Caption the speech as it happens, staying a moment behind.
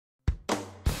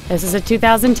This is a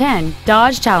 2010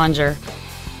 Dodge Challenger.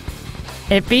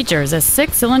 It features a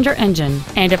 6-cylinder engine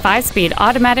and a 5-speed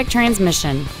automatic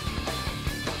transmission.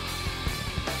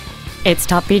 Its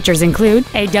top features include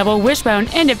a double wishbone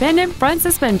independent front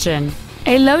suspension,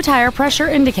 a low tire pressure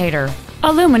indicator,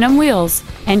 aluminum wheels,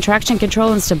 and traction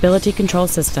control and stability control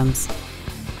systems.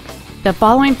 The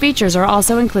following features are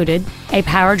also included: a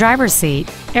power driver's seat,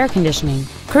 air conditioning,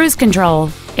 cruise control,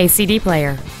 a CD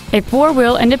player, a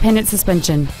 4-wheel independent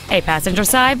suspension, a passenger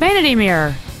side vanity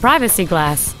mirror, privacy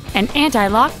glass, an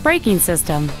anti-lock braking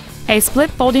system, a split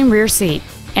folding rear seat,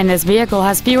 and this vehicle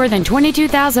has fewer than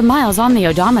 22,000 miles on the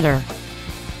odometer.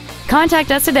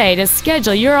 Contact us today to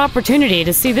schedule your opportunity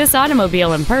to see this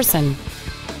automobile in person.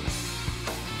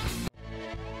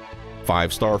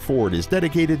 5-Star Ford is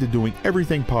dedicated to doing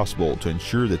everything possible to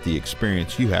ensure that the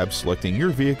experience you have selecting your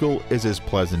vehicle is as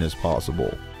pleasant as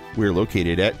possible. We're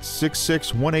located at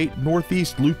 6618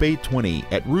 Northeast Loop 820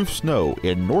 at Roof Snow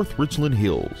in North Richland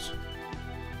Hills.